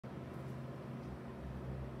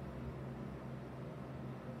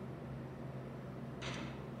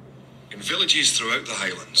In villages throughout the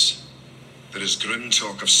Highlands, there is grim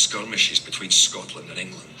talk of skirmishes between Scotland and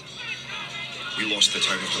England. We lost the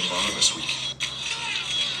town of Dunbar this week.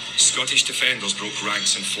 Scottish defenders broke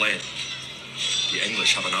ranks and fled. The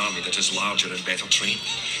English have an army that is larger and better trained.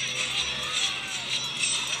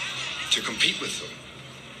 To compete with them,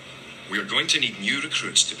 we are going to need new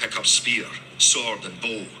recruits to pick up spear, sword and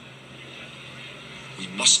bow. We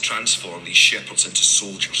must transform these shepherds into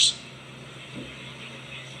soldiers.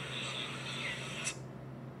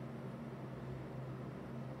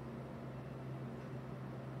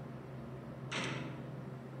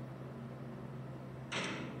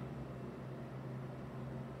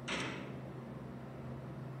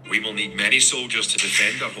 We will need many soldiers to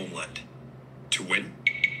defend our homeland. To win,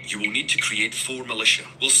 you will need to create 4 militia.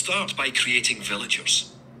 We'll start by creating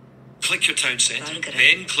villagers. Click your town centre,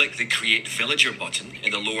 then click the Create Villager button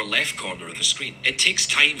in the lower left corner of the screen. It takes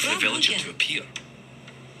time for the villager to appear.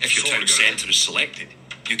 If your town centre is selected,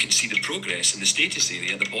 you can see the progress in the status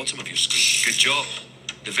area at the bottom of your screen. Good job.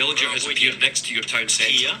 The villager has appeared next to your town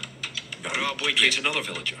centre. Now, create another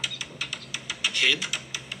villager. Kid.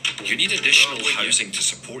 You need additional housing to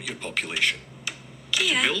support your population.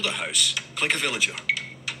 To build a house, click a villager.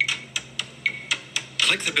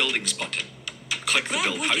 Click the Buildings button. Click the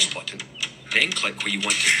Build House button. Then click where you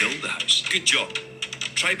want to build the house. Good job.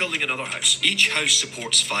 Try building another house. Each house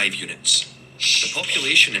supports 5 units. The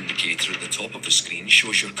population indicator at the top of the screen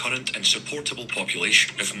shows your current and supportable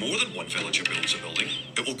population. If more than one villager builds a building,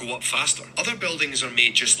 it will go up faster. Other buildings are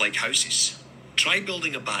made just like houses. Try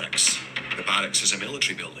building a barracks. The barracks is a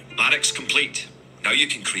military building. Barracks complete. Now you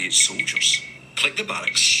can create soldiers. Click the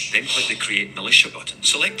barracks, then click the Create Militia button.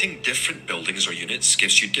 Selecting different buildings or units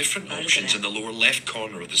gives you different options in the lower left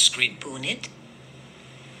corner of the screen. Bonnet.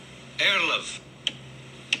 Erlov.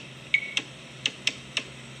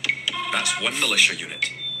 That's 1 militia unit.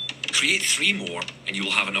 Create 3 more and you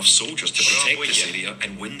will have enough soldiers to protect this area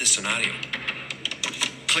and win the scenario.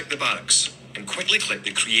 Click the barracks and quickly click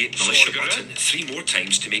the Create Militia button 3 more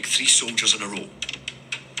times to make 3 soldiers in a row.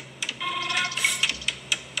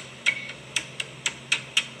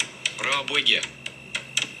 Rabwidje.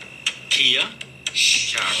 Kia.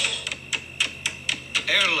 Shark.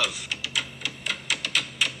 Erlov.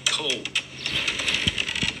 Ko.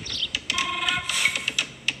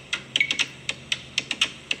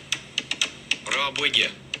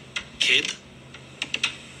 Rabwidje. Kid.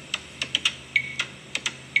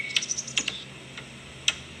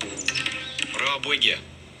 Rabwidje.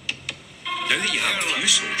 Now that you have a few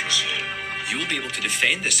soldiers, you will be able to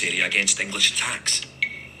defend this area against English attacks.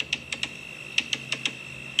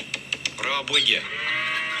 Rabwidje.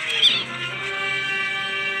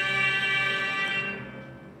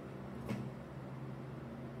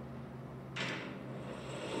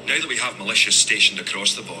 Now that we have militias stationed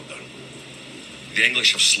across the border, the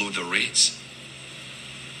English have slowed their raids.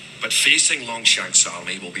 But facing Longshank's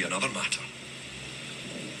army will be another matter.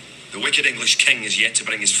 The wicked English king is yet to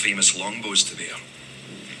bring his famous longbows to bear.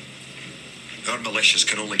 Our militias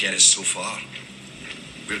can only get us so far.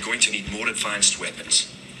 We're going to need more advanced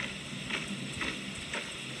weapons.